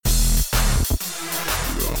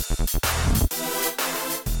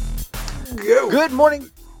you. Good morning.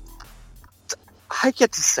 I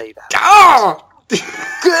get to say that. Ah!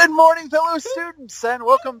 Good morning, fellow students, and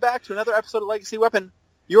welcome back to another episode of Legacy Weapon,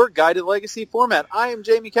 your guided legacy format. I am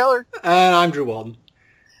Jamie Keller. And I'm Drew Walden.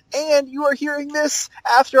 And you are hearing this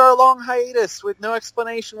after our long hiatus with no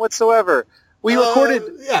explanation whatsoever. We recorded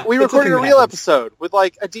a real episode with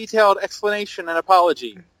like a detailed explanation and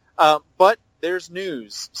apology. But there's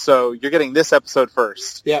news, so you're getting this episode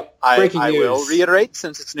first. Yep, breaking news. I will reiterate,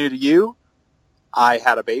 since it's new to you, I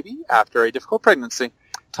had a baby after a difficult pregnancy.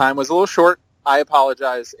 Time was a little short. I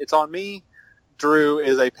apologize. It's on me. Drew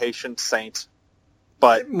is a patient saint,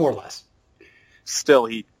 but more or less. Still,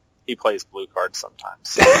 he plays blue cards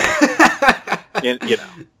sometimes. you know.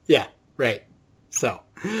 Yeah, right. So,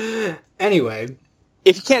 anyway.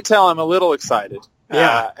 If you can't tell, I'm a little excited.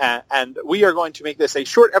 Yeah. And we are going to make this a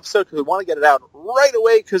short episode because we want to get it out right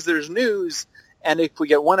away because there's news. And if we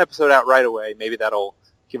get one episode out right away, maybe that'll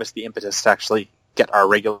give us the impetus to actually get our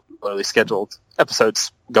regularly scheduled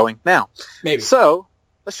episodes going now. Maybe. So,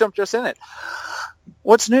 let's jump just in it.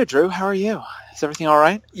 What's new, Drew? How are you? Is everything all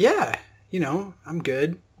right? Yeah. I'm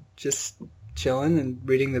good. Just chilling and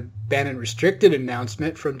reading the Ban and Restricted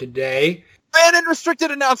announcement from today. Ban and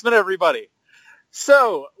Restricted announcement, everybody!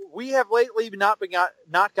 So, we have lately not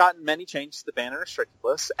gotten many changes to the Ban and Restricted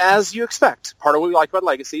list, as you expect. Part of what we like about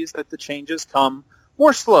Legacy is that the changes come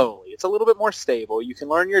more slowly. It's a little bit more stable. You can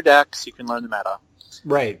learn your decks, you can learn the meta.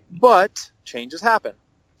 Right. But changes happen.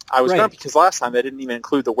 I was grumpy because last time they didn't even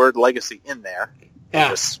include the word Legacy in there. Yeah.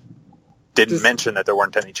 They just didn't mention that there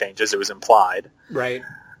weren't any changes. It was implied. Right.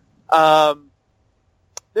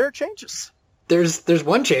 There are changes. There's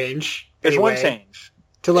one change. There's one change.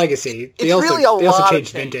 To Legacy. They also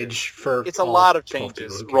changed Vintage for... It's a lot of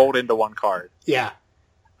changes rolled into one card. Yeah.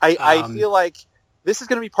 I feel like this is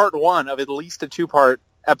going to be part one of at least a two-part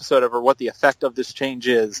episode over what the effect of this change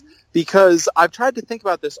is, because I've tried to think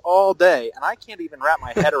about this all day, and I can't even wrap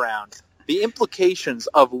my head around the implications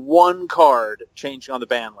of one card changing on the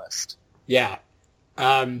ban list. Yeah.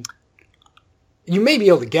 You may be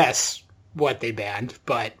able to guess what they banned,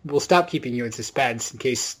 but we'll stop keeping you in suspense in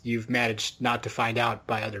case you've managed not to find out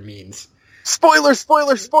by other means. Spoilers!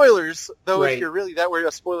 Though right. If you're really that worried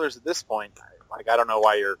about spoilers at this point, I don't know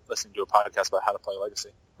why you're listening to a podcast about how to play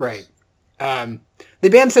Legacy. Right. They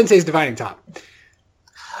banned Sensei's Divining Top.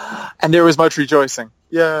 And there was much rejoicing.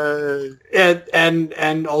 Yay!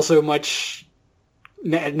 And also much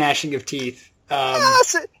gnashing of teeth.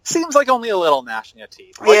 Seems like only a little gnashing of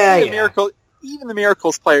teeth. Even the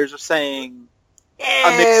Miracles players are saying...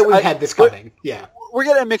 we've had this coming. Yeah. We're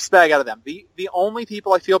getting a mixed bag out of them. The only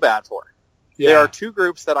people I feel bad for. Yeah. There are two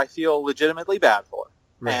groups that I feel legitimately bad for.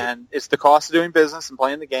 Right. And it's the cost of doing business and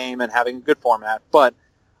playing the game and having a good format. But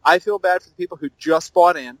I feel bad for the people who just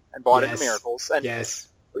bought in and bought into Miracles. And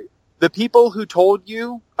the people who told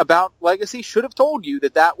you about Legacy should have told you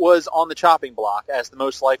that was on the chopping block as the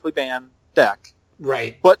most likely banned deck.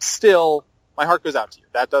 Right. But still, my heart goes out to you.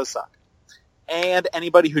 That does suck. And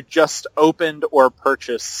anybody who just opened or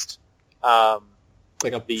purchased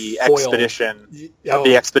the expedition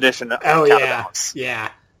counterbalance.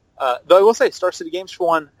 Yeah. Though I will say, Star City Games for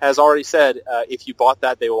one has already said if you bought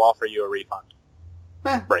that, they will offer you a refund.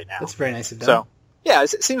 Right now. That's very nice of them. So, yeah,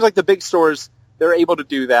 it seems like the big stores, they're able to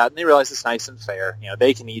do that, and they realize it's nice and fair.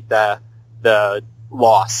 They can eat the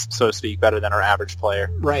loss, so to speak, better than our average player.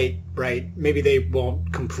 Right. Maybe they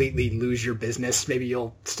won't completely lose your business. Maybe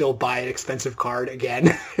you'll still buy an expensive card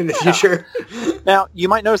again in the future. Now, you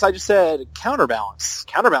might notice I just said Counterbalance.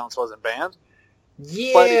 Counterbalance wasn't banned.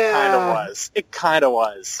 Yeah. But it kind of was. It kind of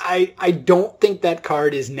was. I don't think that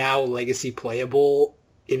card is now Legacy playable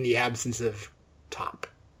in the absence of Top.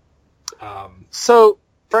 So,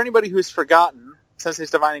 for anybody who's forgotten,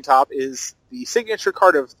 Sensei's Divining Top is the signature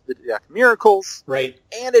card of the deck Miracles. Right.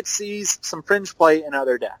 And it sees some fringe play in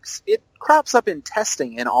other decks. It crops up in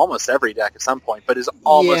testing in almost every deck at some point, but is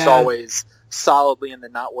almost always solidly in the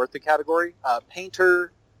not worth it category.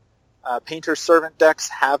 Painter Servant decks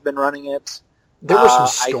have been running it. There were some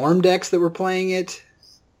Storm decks that were playing it.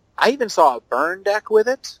 I even saw a Burn deck with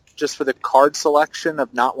it, just for the card selection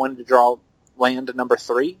of not wanting to draw land to number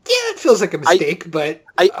 3. Yeah, it feels like a mistake, but...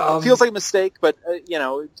 It feels like a mistake, but,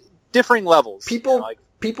 differing levels. People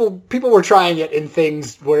were trying it in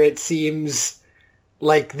things where it seems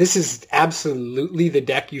like this is absolutely the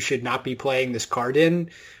deck you should not be playing this card in,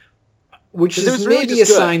 which is maybe a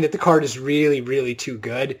sign that the card is really, really too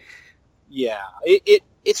good. Yeah,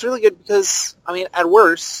 it's really good because, at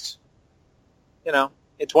worst,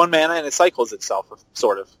 it's one mana and it cycles itself,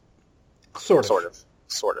 sort of.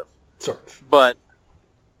 But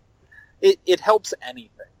it helps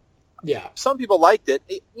anything. Yeah. Some people liked it.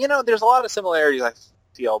 There's a lot of similarities, I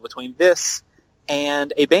feel, between this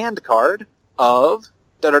and a banned card of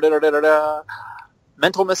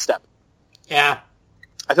Mental Misstep. Yeah.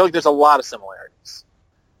 I feel like there's a lot of similarities.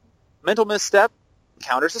 Mental Misstep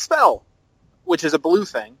counters a spell, which is a blue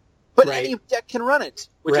thing, but any deck can run it,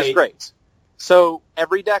 which is great. So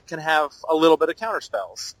every deck can have a little bit of counter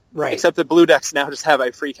spells. Right. Except that blue decks now just have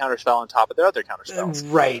a free counter spell on top of their other counter spells.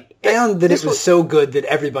 Right. And that it was so good that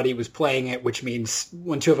everybody was playing it, which means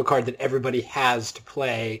once you have a card that everybody has to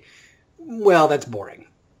play, well, that's boring.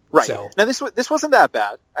 Right. So. Now, this wasn't that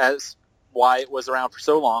bad as why it was around for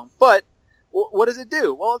so long, but what does it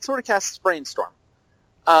do? Well, it sort of casts Brainstorm.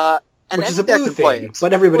 Which is a blue thing,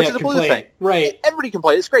 but everybody can play it. Right. Everybody can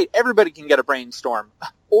play it. It's great. Everybody can get a Brainstorm.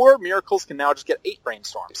 Or Miracles can now just get 8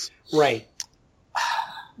 Brainstorms. Right.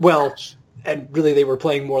 Well, and really they were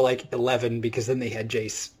playing more like 11 because then they had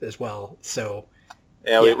Jace as well. So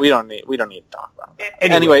yeah. We don't need to talk about it.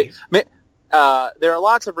 Anyway, there are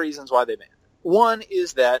lots of reasons why they banned it. One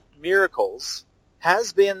is that Miracles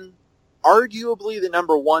has been arguably the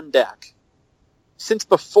number one deck since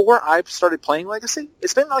before I started playing Legacy.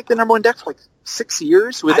 It's been like the number one deck for like 6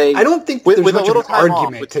 years. I don't think there's much of an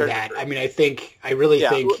argument to that. I mean, I really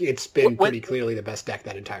think it's been pretty clearly the best deck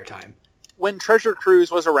that entire time. When Treasure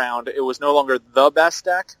Cruise was around, it was no longer the best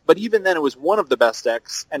deck, but even then it was one of the best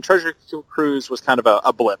decks, and Treasure Cruise was kind of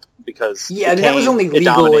a blip because that was only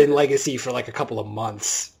legal in Legacy for like a couple of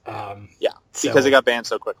months. Because it got banned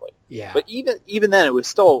so quickly. Yeah, but even then it was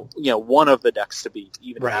still one of the decks to beat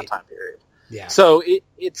even in that time period. Yeah. So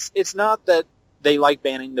it's not that they like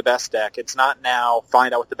banning the best deck. It's not now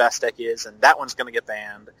find out what the best deck is and that one's going to get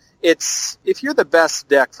banned. It's if you're the best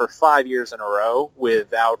deck for 5 years in a row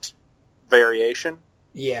without variation.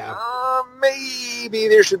 Yeah. Maybe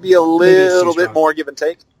there should be a little bit more give and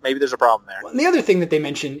take. Maybe there's a problem there. Well, the other thing that they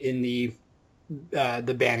mentioned in the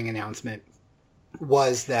banning announcement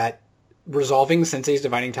was that resolving Sensei's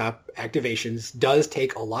Divining Top activations does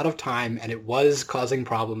take a lot of time, and it was causing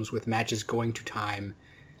problems with matches going to time.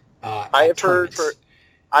 I've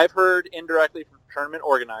heard indirectly from tournament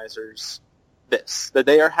organizers that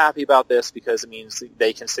they are happy about this because it means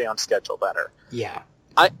they can stay on schedule better. Yeah.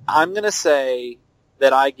 I'm going to say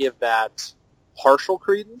that I give that partial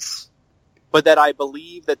credence, but that I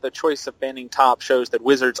believe that the choice of banning top shows that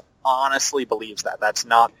Wizards honestly believes that. That's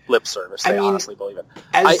not lip service. They honestly believe it.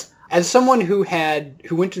 As someone who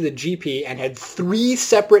went to the GP and had 3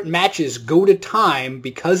 separate matches go to time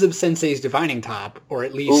because of Sensei's Divining Top, or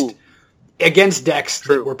at least against decks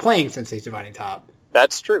that were playing Sensei's Divining Top.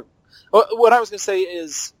 That's true. What I was going to say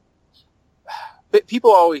is,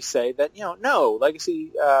 people always say that, no,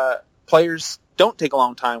 Legacy players don't take a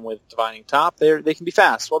long time with Divining Top. They can be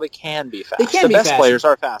fast. Well, they can be fast. The best players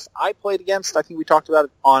are fast. I played against, I think we talked about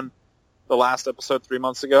it on the last episode 3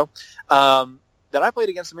 months ago, that I played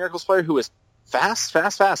against a Miracles player who was fast.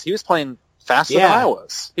 He was playing faster than I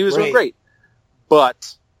was. He was doing great.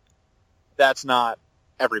 But that's not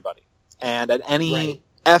everybody. And at any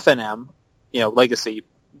FNM, Legacy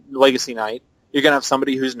night, you're going to have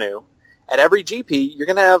somebody who's new. At every GP, you're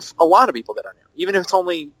going to have a lot of people that are new. Even if it's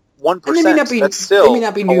only 1%, that's still... They may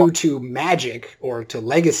not be new to Magic or to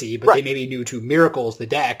Legacy, but they may be new to Miracles, the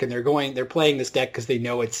deck, and they're playing this deck because they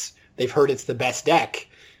know they've heard it's the best deck,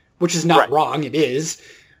 which is not wrong, it is.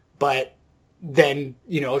 But then,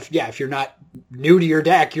 if you're not new to your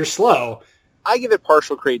deck, you're slow. I give it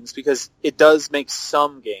partial credence because it does make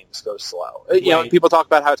some games go slow. People talk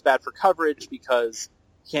about how it's bad for coverage because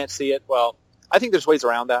you can't see it. Well, I think there's ways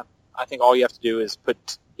around that. I think all you have to do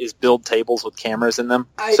is build tables with cameras in them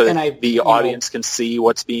the audience can see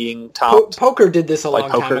what's being topped. Poker did this a long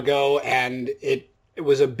time ago, and it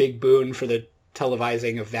was a big boon for the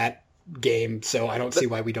televising of that game, so I don't see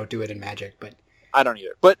why we don't do it in Magic. But I don't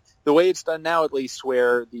either. But the way it's done now, at least,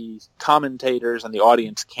 where the commentators and the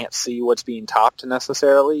audience can't see what's being topped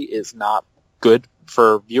necessarily, is not good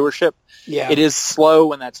for viewership. Yeah. It is slow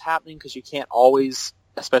when that's happening because you can't always,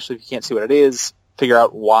 especially if you can't see what it is, figure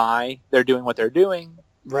out why they're doing what they're doing.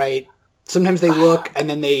 Right. Sometimes they look and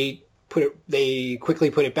then they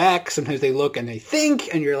quickly put it back. Sometimes they look and they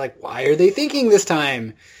think, and you're like, why are they thinking this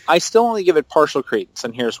time? I still only give it partial credence,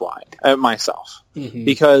 and here's why. Myself. Mm-hmm.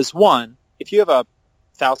 Because, one, if you have a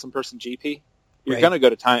 1,000-person GP, you're going to go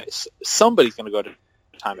to time. Somebody's going to go to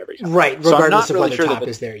time every time. Right, regardless of whether top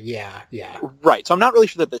is there. Yeah. Right. So I'm not really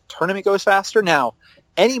sure that the tournament goes faster. Now,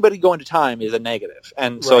 anybody going to time is a negative.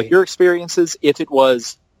 And so your experiences, if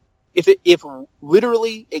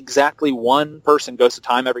literally exactly one person goes to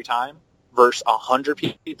time every time versus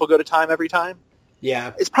 100 people go to time every time,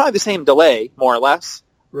 it's probably the same delay, more or less,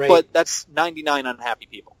 but that's 99 unhappy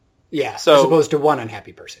people. Yeah, so, as opposed to one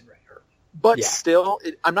unhappy person, right? But still,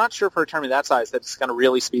 I'm not sure for a tournament that size that it's going to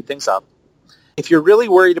really speed things up. If you're really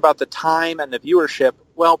worried about the time and the viewership,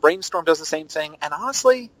 well, Brainstorm does the same thing, and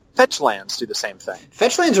honestly, Fetchlands do the same thing.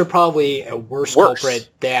 Fetchlands are probably a worse culprit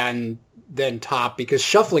than top, because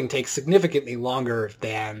shuffling takes significantly longer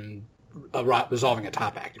than resolving a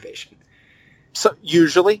top activation. So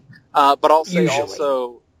usually, but I'll say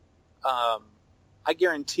also, I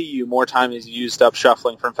guarantee you more time is used up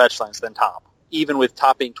shuffling from Fetchlands than top. Even with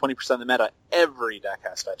top being 20% of the meta, every deck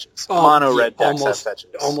has fetches. Mono red decks have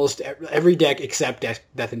fetches. Almost every deck except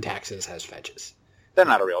Death and Taxes has fetches. They're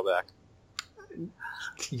not a real deck.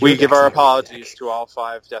 We give our apologies to all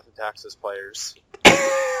 5 Death and Taxes players.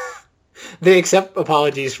 They accept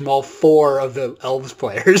apologies from all 4 of the Elves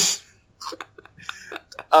players.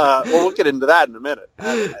 Well, we'll get into that in a minute.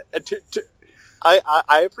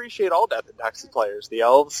 I appreciate all Death and Taxes players. The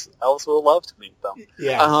Elves will love to meet them.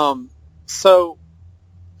 Yeah. So,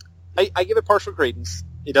 I give it partial credence.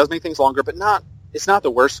 It does make things longer, but it's not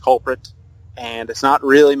the worst culprit, and it's not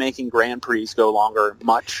really making Grand Prix go longer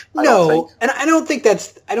much. I don't think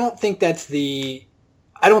that's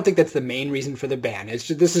the main reason for the ban.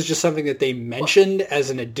 This is just something that they mentioned as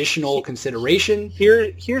an additional consideration.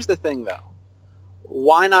 Here's the thing, though.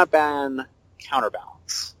 Why not ban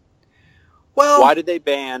Counterbalance? Well, why did they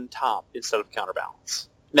ban Top instead of Counterbalance?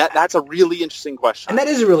 That's a really interesting question. And that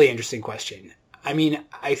is a really interesting question. I mean,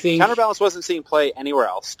 I think Counterbalance wasn't seeing play anywhere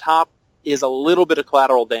else. Top is a little bit of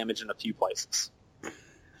collateral damage in a few places.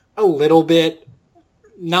 A little bit.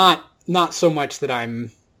 Not so much that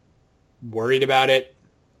I'm worried about it.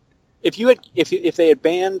 If they had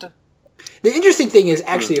banned... The interesting thing is,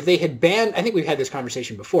 actually, if they had banned... I think we've had this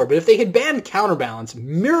conversation before, but if they had banned Counterbalance,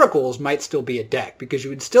 Miracles might still be a deck, because you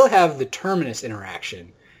would still have the Terminus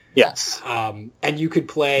interaction. Yes. And you could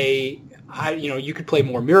play... you could play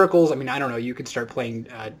more Miracles. I mean, I don't know. You could start playing...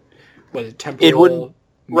 Temporal... It wouldn't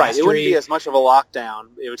Mastery. be as much of a lockdown.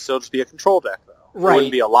 It would still just be a control deck, though. Right. It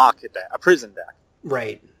wouldn't be a prison deck.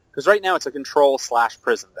 Right. Because right now it's a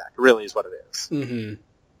control/prison deck. It really is what it is. Mm-hmm.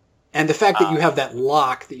 And the fact that you have that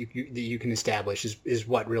lock that you can establish is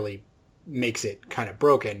what really makes it kind of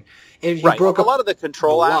broken. And if you broke up a lot of the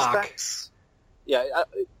control aspects,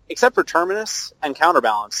 except for Terminus and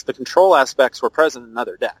Counterbalance, the control aspects were present in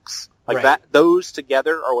other decks. Those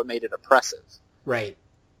together are what made it oppressive. Right.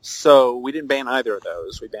 So we didn't ban either of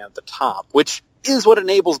those. We banned the top, which is what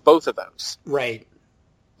enables both of those. Right.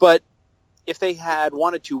 But if they had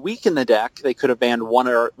wanted to weaken the deck, they could have banned one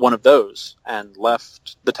of those and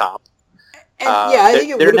left the top. And I think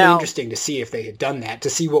it would have been interesting to see if they had done that, to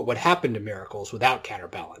see what would happen to Miracles without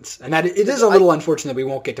Counterbalance. And that it is a little unfortunate that we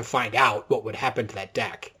won't get to find out what would happen to that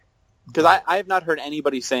deck. Because I have not heard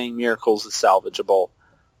anybody saying Miracles is salvageable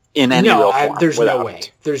in any real form. There's no way.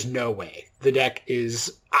 There's no way. The deck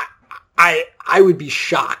is... I would be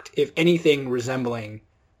shocked if anything resembling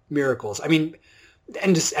Miracles. I mean,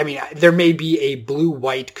 there may be a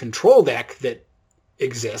blue-white control deck that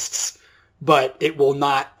exists, but it will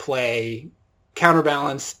not play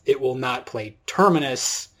Counterbalance. It will not play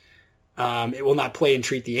Terminus. It will not play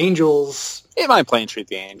Entreat the Angels. It might play Entreat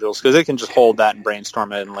the Angels because it can just hold that and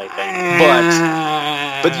brainstorm it in late game.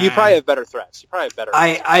 But you probably have better threats. You probably have better.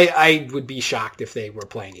 I would be shocked if they were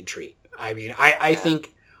playing Entreat. I mean, I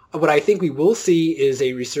think what I think we will see is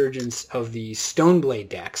a resurgence of the Stoneblade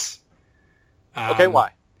decks. Okay,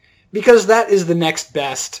 why? Because that is the next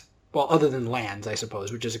best, well, other than lands, I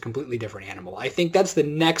suppose, which is a completely different animal. I think that's the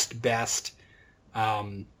next best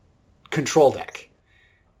control deck.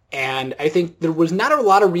 And I think there was not a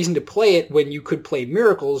lot of reason to play it when you could play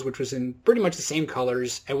Miracles, which was in pretty much the same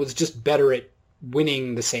colors, and was just better at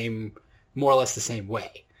winning more or less the same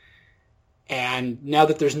way. And now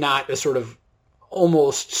that there's not a sort of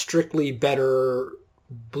almost strictly better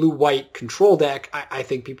blue-white control deck, I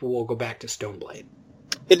think people will go back to Stoneblade.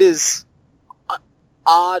 It is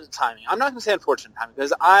odd timing. I'm not going to say unfortunate timing,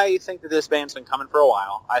 because I think that this ban's been coming for a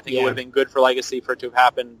while. I think it would have been good for Legacy for it to have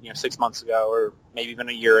happened 6 months ago, or maybe even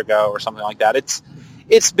a year ago, or something like that.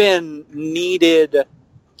 It's been needed.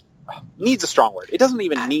 Needs a strong word. It doesn't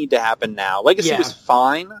even need to happen now. Legacy was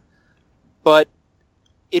fine, but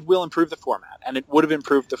it will improve the format, and it would have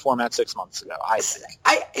improved the format 6 months ago, I think.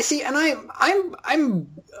 I see, and I'm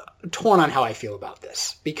torn on how I feel about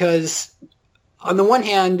this, because on the one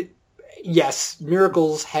hand, yes,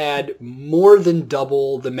 Miracles had more than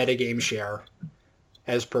double the metagame share,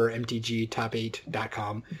 as per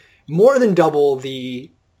mtgtop8.com, more than double the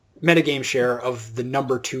metagame share of the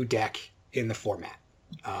number 2 deck in the format,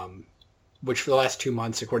 which for the last 2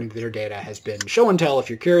 months, according to their data, has been show and tell if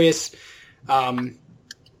you're curious.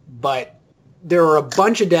 But there are a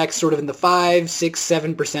bunch of decks sort of in the 5, 6,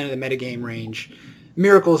 7% of the metagame range.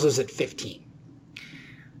 Miracles is at 15.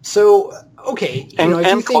 So, okay.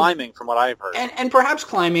 And climbing, from what I've heard. And perhaps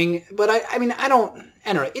climbing, but I don't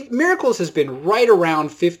know. Miracles has been right around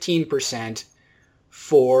 15%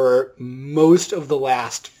 for most of the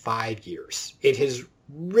last 5 years. It has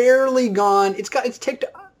rarely gone, it's ticked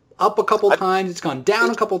up a couple times, it's gone down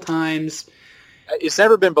a couple times. It's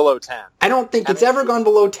never been below 10. I don't think it's ever gone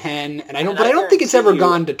below 10, and I don't think it's ever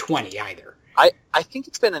gone to 20 either. I think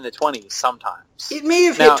it's been in the 20s sometimes. It may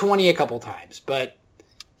have hit 20 a couple times, but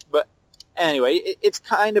anyway, it's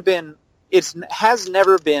kind of been, has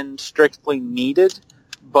never been strictly needed,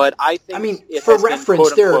 but I think for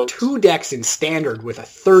reference, there are 2 decks in Standard with a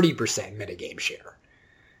 30% metagame share.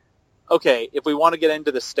 Okay, if we want to get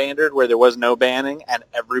into the Standard where there was no banning and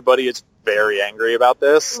everybody is very angry about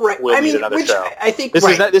this, we'll need another show. I think this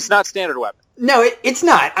is not Standard weapon. No, it's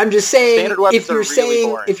not. I'm just saying, Standard weapons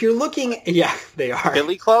if you're looking, yeah, they are.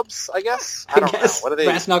 Billy clubs, I guess? I don't know. What are they?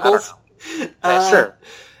 Brass knuckles? Sure.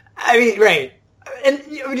 Right. And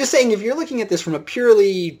I'm just saying, if you're looking at this from a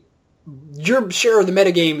purely, your share of the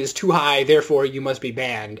metagame is too high, therefore you must be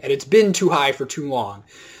banned, and it's been too high for too long,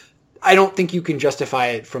 I don't think you can justify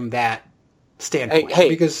it from that standpoint. Hey,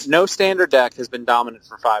 because no Standard deck has been dominant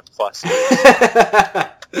for 5+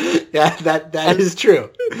 years. Yeah, that is true.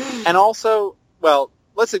 And also, well,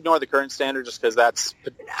 let's ignore the current Standard just because that's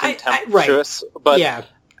contemptuous. Right. But yeah.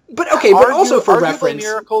 But okay, but also for reference,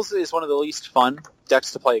 Miracles is one of the least fun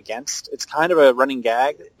decks to play against. It's kind of a running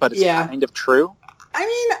gag, but it's kind of true.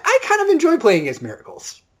 I kind of enjoy playing against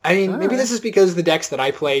Miracles. Maybe this is because the decks that I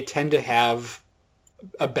play tend to have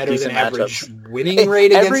a better than average winning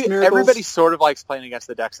rate against Miracles. Everybody sort of likes playing against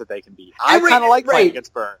the decks that they can beat. I kind of like playing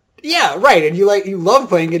against Burn. Yeah, right, and you love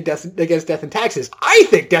playing against Death and Taxes. I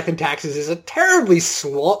think Death and Taxes is a terrible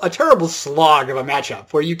slog of a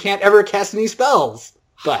matchup where you can't ever cast any spells.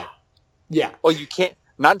 But, yeah. Well, you can't,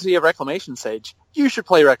 not until you have Reclamation Sage. You should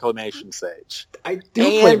play Reclamation Sage. I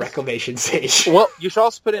do play Reclamation Sage. Well, you should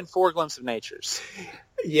also put in 4 Glimpse of Natures.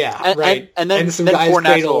 Yeah, right. And then some then guys' 4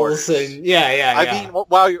 natural cradles. Orders.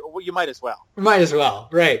 You might as well. Might as well,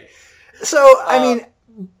 right. So,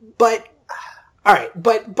 but, all right,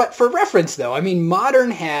 but for reference, though,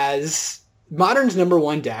 Modern's number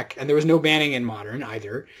 1 deck, and there was no banning in Modern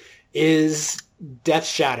either, is Death's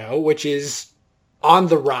Shadow, which is on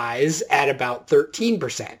the rise at about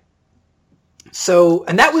 13%. So,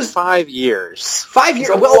 and that was 5 years. 5 years.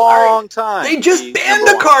 It's a long time. They just banned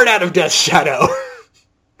a card out of Death's Shadow.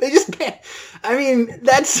 They just banned.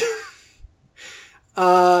 That's.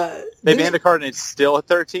 They banned a card and it's still at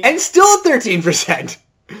 13. And still at 13%.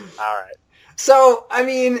 All right. So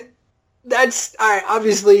that's all right.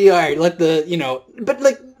 Obviously, all right. But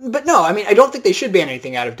no. I don't think they should ban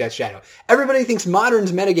anything out of Death's Shadow. Everybody thinks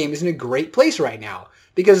Modern's metagame is in a great place right now.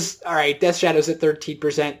 Because, all right, Death Shadow's at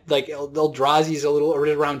 13%, like, Eldrazi's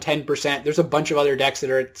around 10%. There's a bunch of other decks that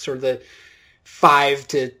are at sort of the 5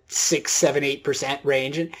 to 6, 7, 8%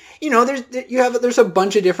 range. And, there's a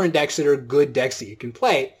bunch of different decks that are good decks that you can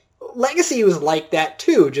play. Legacy was like that,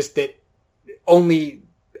 too, just that only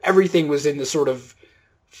everything was in the sort of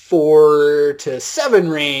 4 to 7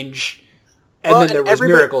 range, and then there was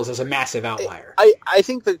Miracles as a massive outlier. I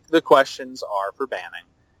think the questions are for banning.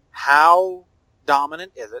 How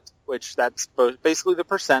dominant is it? Which that's both basically the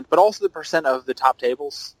percent, but also the percent of the top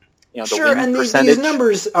tables. Sure, and these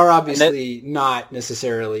numbers are obviously not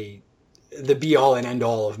necessarily the be-all and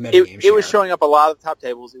end-all of metagame share. It was showing up a lot of the top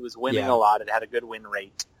tables. It was winning a lot. It had a good win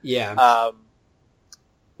rate. Yeah.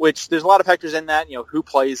 Which there's a lot of factors in that. Who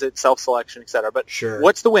plays it, self-selection, etc. But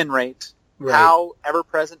what's the win rate? Right. How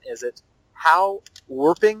ever-present is it? How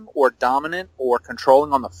warping or dominant or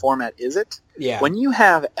controlling on the format is it? Yeah. When you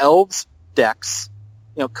have Elves decks,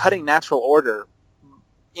 cutting natural order,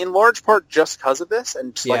 in large part just because of this,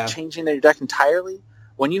 and changing their deck entirely,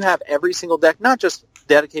 when you have every single deck, not just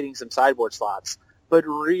dedicating some sideboard slots, but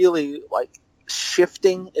really,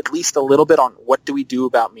 shifting at least a little bit on what do we do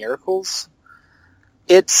about Miracles,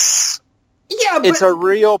 it's a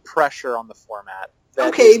real pressure on the format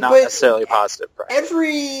that is not necessarily a positive pressure.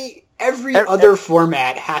 Every other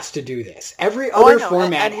format has to do this. Every other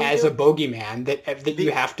format has a bogeyman that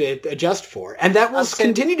you have to adjust for. And that will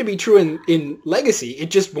continue to be true in Legacy. It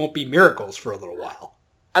just won't be Miracles for a little while.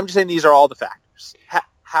 I'm just saying these are all the factors.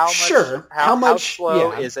 How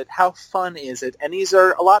slow is it? How fun is it? And these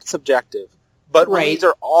are a lot subjective. But these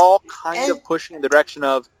are all kind of pushing in the direction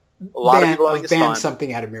of a lot of people having this fun. Ban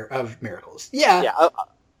something out of Miracles. Yeah. Yeah.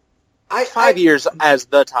 5 years as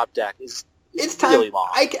the top deck is... It's time. Really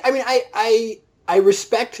long. I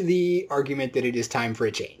respect the argument that it is time for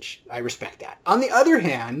a change. I respect that. On the other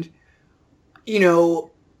hand,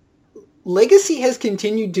 Legacy has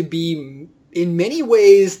continued to be, in many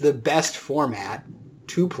ways, the best format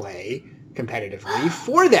to play competitively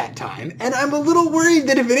for that time, and I'm a little worried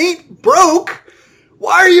that if it ain't broke,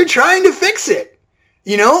 why are you trying to fix it?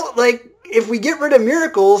 If we get rid of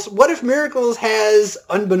Miracles, what if Miracles has,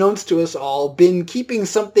 unbeknownst to us all, been keeping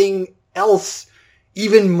something else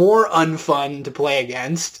even more unfun to play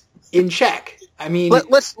against in check? I mean,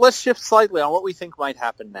 let's shift slightly on what we think might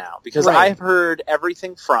happen now, because I've heard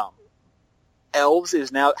everything from Elves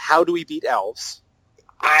is now, how do we beat Elves?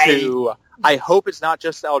 To, I hope it's not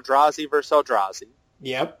just Eldrazi versus Eldrazi.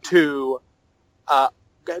 Yep. To,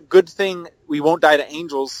 good thing we won't die to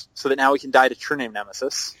Angels, so that now we can die to True Name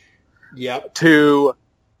Nemesis. Yep. To,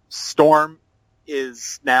 Storm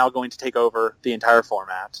is now going to take over the entire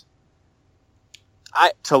format.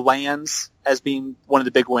 To lands as being one of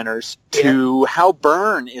the big winners, to how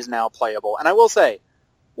Burn is now playable. And I will say,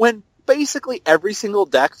 when basically every single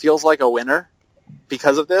deck feels like a winner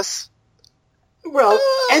because of this... Well,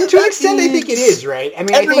 and to an extent I think it is, right? I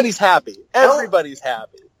mean, everybody's happy. Everybody's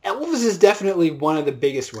happy. Elves is definitely one of the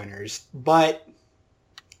biggest winners, but...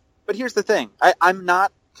 But here's the thing. I'm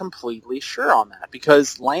not completely sure on that,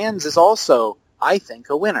 because lands is also, I think,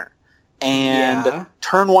 a winner. And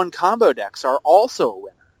turn one combo decks are also a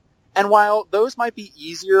winner. And while those might be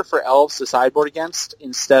easier for Elves to sideboard against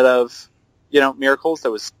instead of, Miracles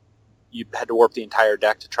that was you had to warp the entire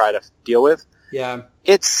deck to try to deal with. Yeah.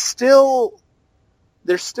 There's still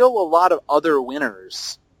a lot of other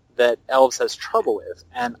winners that Elves has trouble with.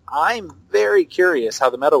 And I'm very curious how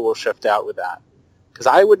the meta will shift out with that. Because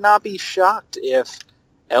I would not be shocked if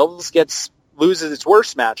Elves loses its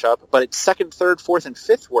worst matchup, but its second, third, fourth, and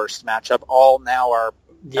fifth worst matchup all now are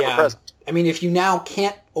ever present. I mean, if you now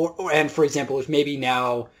can't, and for example, if maybe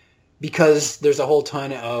now, because there's a whole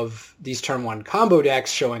ton of these turn one combo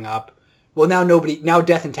decks showing up, well, now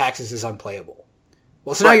Death and Taxes is unplayable.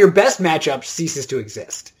 Well, so now your best matchup ceases to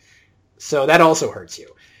exist. So that also hurts you.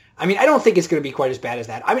 I mean, I don't think it's going to be quite as bad as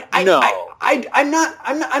that. I mean, I don't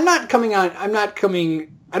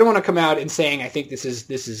want to come out and saying I think this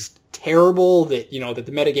is terrible, that that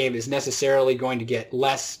the metagame is necessarily going to get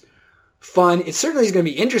less fun. It certainly is going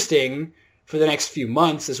to be interesting for the next few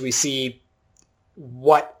months as we see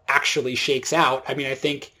what actually shakes out. I mean, I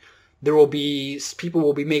think people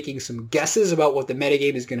will be making some guesses about what the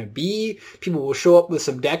metagame is going to be. People will show up with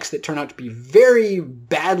some decks that turn out to be very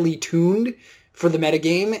badly tuned for the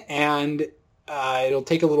metagame, and it'll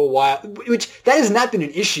take a little while, which that has not been an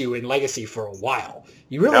issue in Legacy for a while.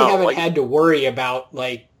 You really haven't had to worry about,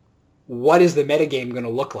 what is the metagame going to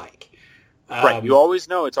look like? Right. You always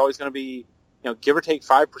know it's always going to be, give or take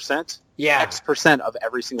 5%, X% of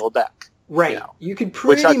every single deck. Right. You could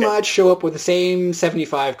pretty much show up with the same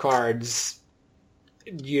 75 cards,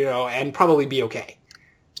 and probably be okay.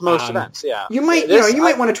 To most events, yeah. You might, you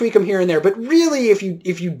might want to tweak them here and there, but really, if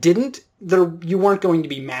you didn't, you weren't going to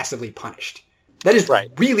be massively punished. That is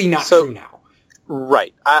really not true now.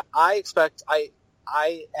 Right. I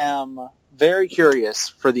am very curious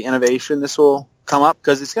for the innovation this will come up,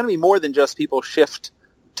 because it's going to be more than just people shift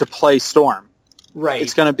to play Storm. Right.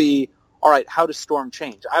 It's going to be, all right, how does Storm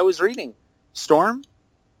change? I was reading, Storm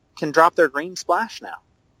can drop their green splash now.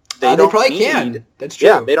 They probably can. That's true.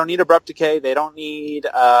 Yeah, they don't need Abrupt Decay. They don't need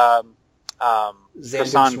Croissant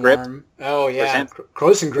Grip. Oh, yeah.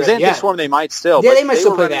 Croissant Grip, Xanthid Swarm they might still. Yeah, they might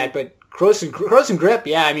still play that, but Croissant Grip,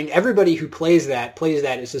 yeah, I mean, everybody who plays that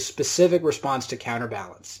as a specific response to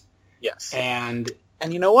Counterbalance. Yes. And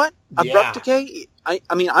you know what? Abrupt Decay, I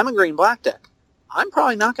mean, I'm a green-black deck. I'm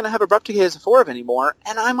probably not going to have Abrupt Decay as a 4-of anymore,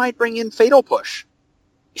 and I might bring in Fatal Push.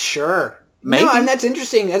 Sure. Maybe. No, and that's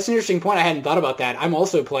interesting. That's an interesting point. I hadn't thought about that. I'm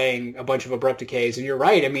also playing a bunch of Abrupt Decays, and you're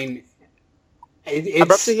right. I mean,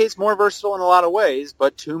 Abrupt Decay is more versatile in a lot of ways,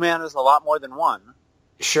 but 2 mana is a lot more than 1.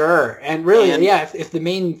 Sure. And really, if the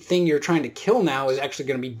main thing you're trying to kill now is actually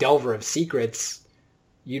going to be Delver of Secrets,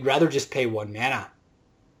 you'd rather just pay 1 mana.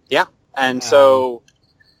 Yeah. And so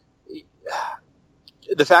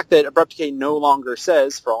the fact that Abrupt Decay no longer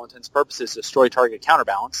says, for all intents and purposes, destroy target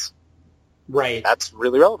Counterbalance, right, that's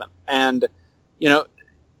really relevant. And,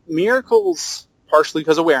 Miracles, partially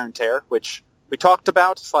because of Wear and Tear, which we talked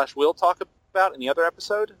about, / will talk about in the other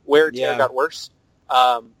episode, Wear and Tear got worse.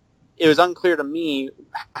 It was unclear to me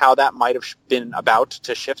how that might have been about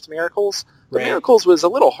to shift Miracles. But Miracles was a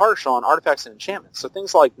little harsh on artifacts and enchantments. So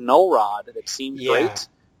things like Null Rod that seemed great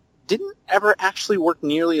didn't ever actually work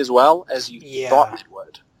nearly as well as you thought it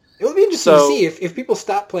would. It would be interesting to see if people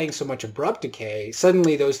stop playing so much Abrupt Decay,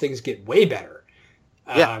 suddenly those things get way better.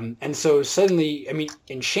 And so suddenly, I mean,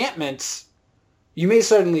 enchantments, you may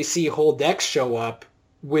suddenly see whole decks show up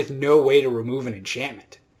with no way to remove an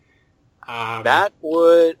enchantment. That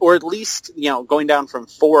would, or at least, going down from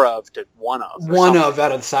 4 of to 1 of. One of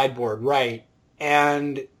out of the sideboard, right.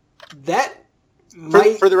 And that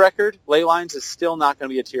For the record, Leylines is still not going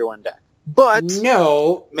to be a Tier 1 deck. But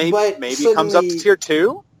no, maybe it comes up to Tier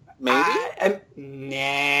 2? Maybe? Nah.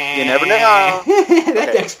 You never know.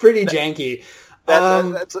 That deck's pretty janky.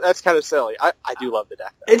 That's kind of silly. I do love the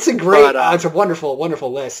deck, though. It's a great, it's a wonderful,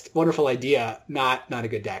 wonderful list. Wonderful idea. Not a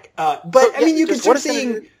good deck. You can start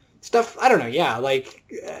seeing stuff, I don't know,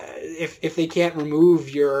 if they can't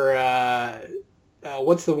remove your,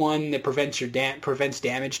 what's the one that prevents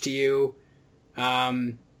damage to you?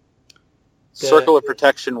 Circle of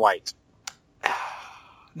Protection white.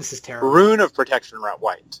 This is terrible. Rune of Protection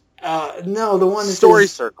white. No, the one that Story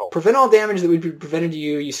says, Circle. Prevent all damage that would be prevented to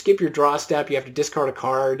you. You skip your draw step. You have to discard a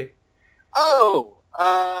card. Oh,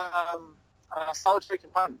 Solitary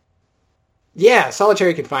Confinement. Yeah,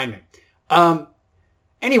 Solitary Confinement.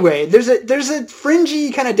 Anyway, there's a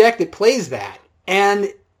fringy kind of deck that plays that,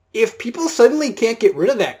 and if people suddenly can't get rid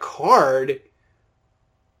of that card,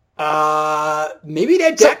 maybe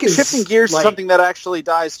that deck is shifting gears to something that actually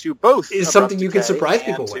dies to both is something you can surprise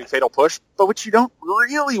people with. Fatal Push, but which you don't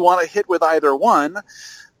really want to hit with either one.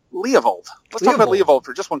 Leovold. Let's talk about Leovold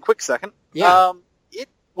for just one quick second. Yeah. It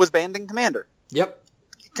was banned in Commander. Yep.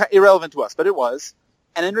 Irrelevant to us, but it was.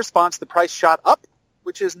 And in response, the price shot up,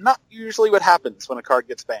 which is not usually what happens when a card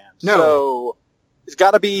gets banned. No. So it's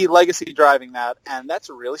got to be Legacy driving that, and that's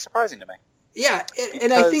really surprising to me. Yeah,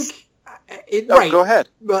 and I think... right. Go ahead.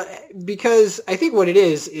 Because I think what it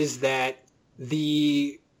is that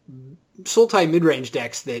the Sultai mid-range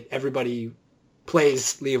decks that everybody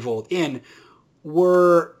plays Leovold in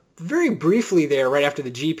were very briefly there right after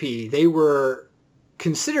the GP. They were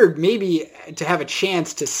considered maybe to have a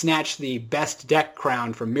chance to snatch the best deck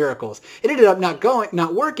crown from Miracles. It ended up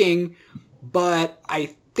not working, but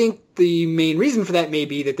I think the main reason for that may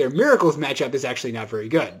be that their Miracles matchup is actually not very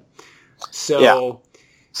good. So... Yeah.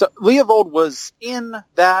 So Leovold was in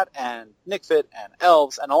that and Nickfit and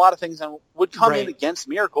Elves and a lot of things and would come in against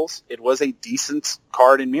Miracles. It was a decent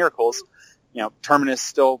card in Miracles. Terminus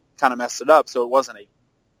still kind of messed it up, so it wasn't a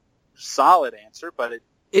solid answer, but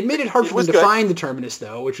it made it hard for them to find the Terminus,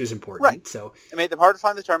 though, which was important. Right. So it made them hard to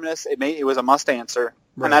find the Terminus. It was a must answer.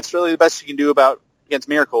 Right. And that's really the best you can do against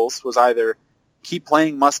Miracles was either keep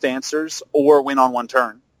playing must answers or win on one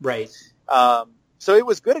turn. Right. So it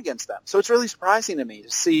was good against them. So it's really surprising to me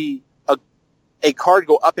to see a card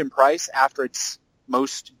go up in price after its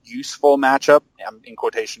most useful matchup, in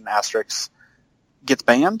quotation asterisks, gets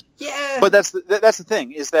banned. Yeah. But that's the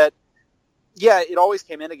thing, is that, it always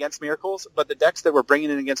came in against Miracles, but the decks that were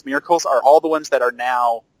bringing in against Miracles are all the ones that are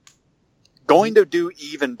now going to do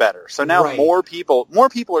even better. So now more people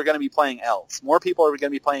are going to be playing Elves. More people are going to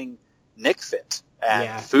be playing Nickfit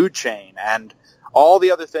and Food Chain and all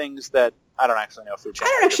the other things that I don't actually know Food Chain. I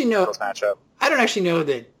don't actually know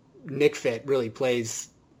that Nickfit really plays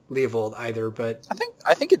Leovold either, but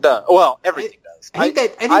I think it does. Well, everything does. I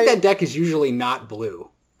think that deck is usually not blue.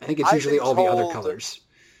 I think it's usually all the other colors.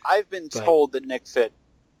 I've been told that Nickfit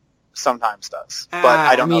sometimes does, but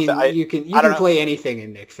I don't know if you can play anything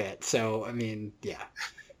in Nickfit. So I mean, yeah.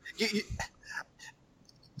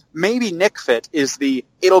 Maybe Nickfit is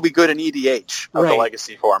it'll be good in EDH of the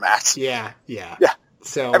Legacy formats. Yeah.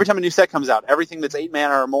 So every time a new set comes out, everything that's 8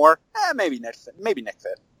 mana or more, maybe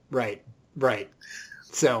Nickfit. Right.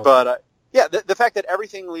 So, but the fact that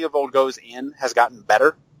everything Leovold goes in has gotten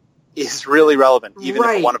better is really relevant, even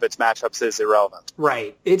if one of its matchups is irrelevant.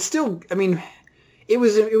 Right. It's still, I mean, it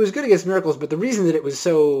was good against Miracles, but the reason that it was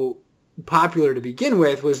so popular to begin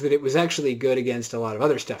with was that it was actually good against a lot of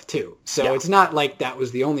other stuff too. So it's not like that was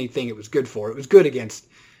the only thing it was good for. It was good against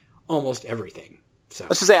almost everything. So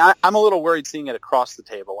let's just say I'm a little worried seeing it across the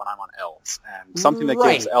table when I'm on Elves, and something that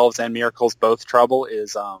gives Elves and Miracles both trouble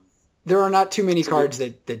is there are not too many cards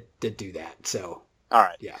that do that. So all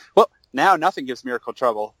right, yeah. Well, now nothing gives Miracle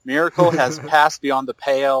trouble. Miracle has passed beyond the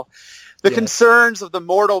pale. The concerns of the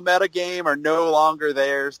mortal metagame are no longer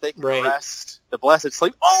theirs. They can rest the blessed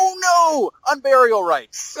sleep. Oh no! Unburial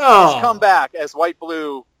Rites has come back as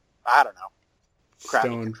white-blue, I don't know,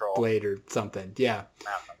 Stone control. Blade or something. Yeah.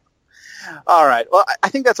 All right. Well, I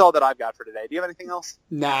think that's all that I've got for today. Do you have anything else?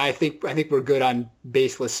 Nah, I think we're good on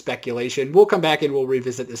baseless speculation. We'll come back and we'll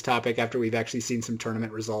revisit this topic after we've actually seen some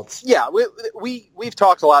tournament results. Yeah, we've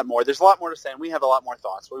talked a lot more. There's a lot more to say, and we have a lot more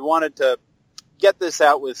thoughts. We wanted to get this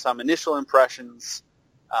out with some initial impressions.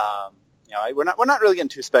 We're not really getting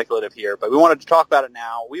too speculative here, but we wanted to talk about it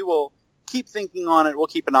now. We will keep thinking on it. We'll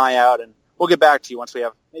keep an eye out, and we'll get back to you once we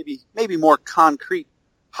have maybe more concrete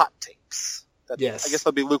hot takes. Yes. I guess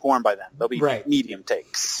they'll be lukewarm by then. They'll be medium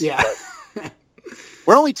takes. Yeah.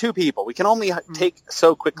 We're only two people. We can only take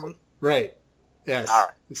so quickly. Right. Yes. All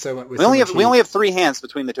right. So we only have 3 hands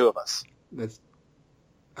between the two of us. That's,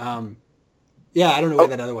 yeah, I don't know where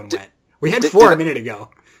that other one went. We had 4 a minute ago.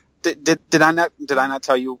 Did I not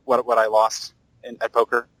tell you what I lost at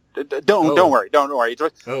poker? Don't worry.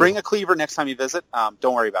 Bring a cleaver next time you visit.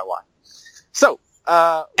 Don't worry about why. So we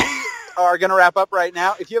are going to wrap up right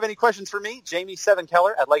now. If you have any questions for me,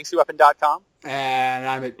 Jamie7Keller at legacyweapon.com. And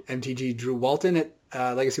I'm at MTG Drew Walton at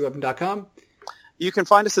legacyweapon.com. You can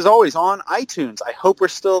find us, as always, on iTunes. I hope we're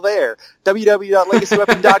still there.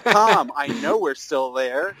 www.legacyweapon.com. I know we're still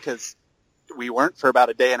there because we weren't for about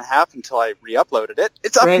a day and a half until I re-uploaded it.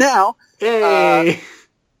 It's up now. Yay!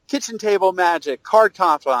 Kitchen Table Magic, Card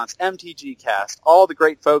Confidants, MTG Cast, all the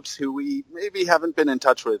great folks who we maybe haven't been in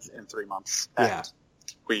touch with in 3 months. And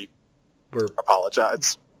we're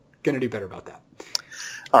apologize. Going to do better about that.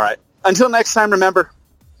 All right. Until next time, remember,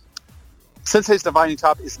 Sensei's Dividing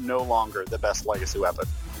Top is no longer the best legacy weapon.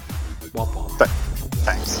 Womp womp.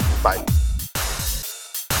 Thanks. Bye.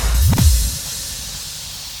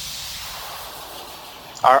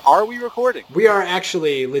 Are we recording? We are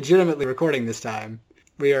actually legitimately recording this time.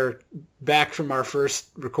 We are back from our first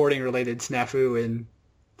recording-related snafu in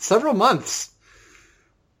several months.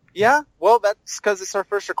 Yeah, well, that's because it's our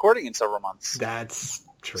first recording in several months. That's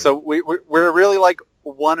true. So we're really like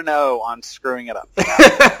 1-0 on screwing it up.